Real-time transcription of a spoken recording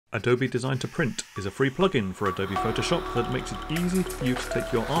Adobe Design to Print is a free plugin for Adobe Photoshop that makes it easy for you to take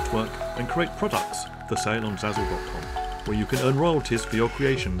your artwork and create products for sale on Zazzle.com, where you can earn royalties for your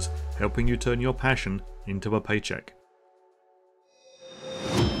creations, helping you turn your passion into a paycheck.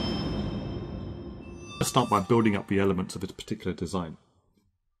 Let's start by building up the elements of this particular design.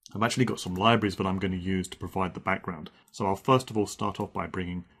 I've actually got some libraries that I'm going to use to provide the background. So I'll first of all start off by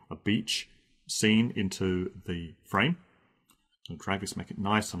bringing a beach scene into the frame. I'll drag this, make it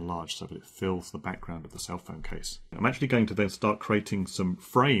nice and large so that it fills the background of the cell phone case. I'm actually going to then start creating some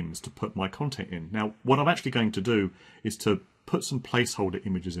frames to put my content in. Now, what I'm actually going to do is to put some placeholder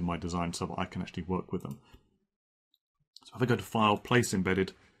images in my design so that I can actually work with them. So if I go to File, Place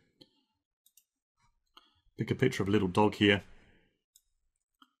Embedded, pick a picture of a little dog here.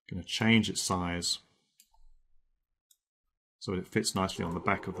 I'm going to change its size so that it fits nicely on the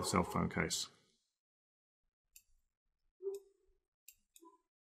back of the cell phone case.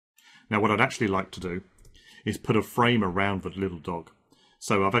 Now what I'd actually like to do is put a frame around the little dog.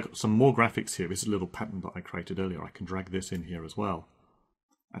 So I've got some more graphics here. This is a little pattern that I created earlier. I can drag this in here as well.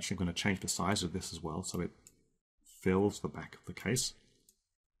 Actually, I'm going to change the size of this as well so it fills the back of the case.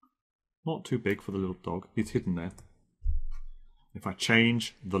 Not too big for the little dog. It's hidden there. If I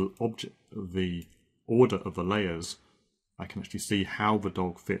change the order of the layers, I can actually see how the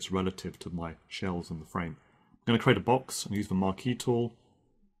dog fits relative to my shells in the frame. I'm going to create a box and use the marquee tool.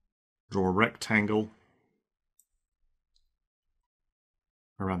 Draw a rectangle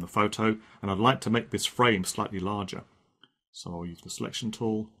around the photo, and I'd like to make this frame slightly larger. So I'll use the selection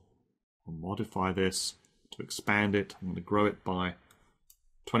tool, I'll modify this to expand it. I'm going to grow it by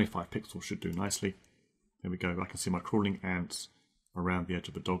 25 pixels, should do nicely. There we go, I can see my crawling ants around the edge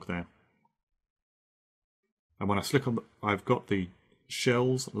of the dog there. And when I click on, I've got the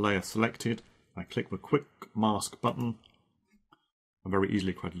shells layer selected, I click the quick mask button, and very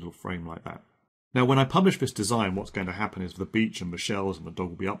easily create a little frame like that. Now when I publish this design, what's going to happen is the beach and the shells and the dog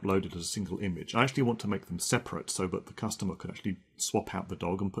will be uploaded as a single image. I actually want to make them separate so that the customer can actually swap out the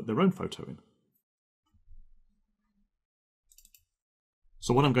dog and put their own photo in.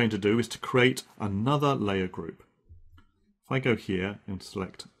 So what I'm going to do is to create another layer group. If I go here and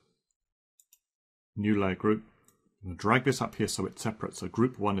select New Layer Group, I'm going to drag this up here so it's separate. So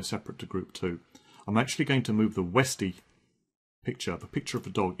Group 1 is separate to Group 2. I'm actually going to move the Westy picture, the picture of the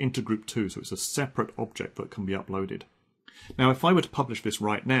dog, into Group 2, so it's a separate object that can be uploaded. Now if I were to publish this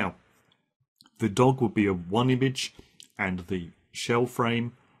right now, the dog would be a one image, and the shell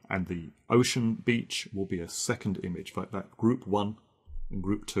frame and the ocean beach will be a second image, like that. Group 1 and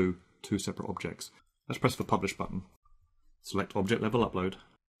Group 2, two separate objects. Let's press the Publish button, select Object Level Upload,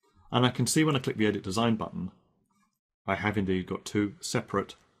 and I can see when I click the Edit Design button, I have indeed got two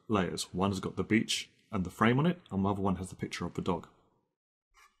separate layers. One has got the beach and the frame on it, and the other one has the picture of the dog.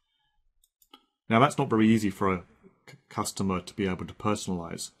 Now that's not very easy for a customer to be able to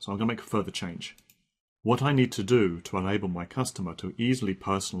personalize, so I'm going to make a further change. What I need to do to enable my customer to easily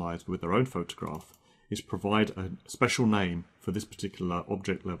personalize with their own photograph is provide a special name for this particular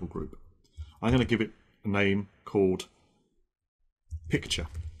object level group. I'm going to give it a name called Picture.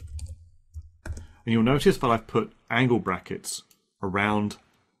 And you'll notice that I've put angle brackets around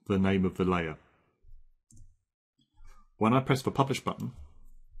the name of the layer. When I press the Publish button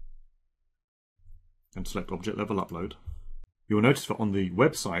and select Object Level Upload, you'll notice that on the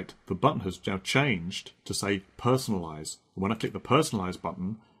website, the button has now changed to say Personalize. When I click the Personalize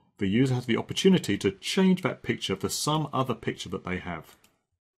button, the user has the opportunity to change that picture for some other picture that they have.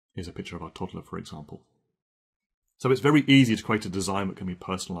 Here's a picture of our toddler, for example. So it's very easy to create a design that can be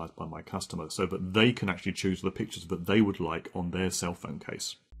personalized by my customer so that they can actually choose the pictures that they would like on their cell phone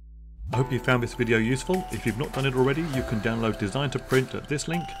case. I hope you found this video useful. If you've not done it already, you can download Design to Print at this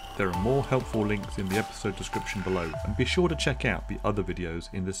link. There are more helpful links in the episode description below, and be sure to check out the other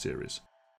videos in this series.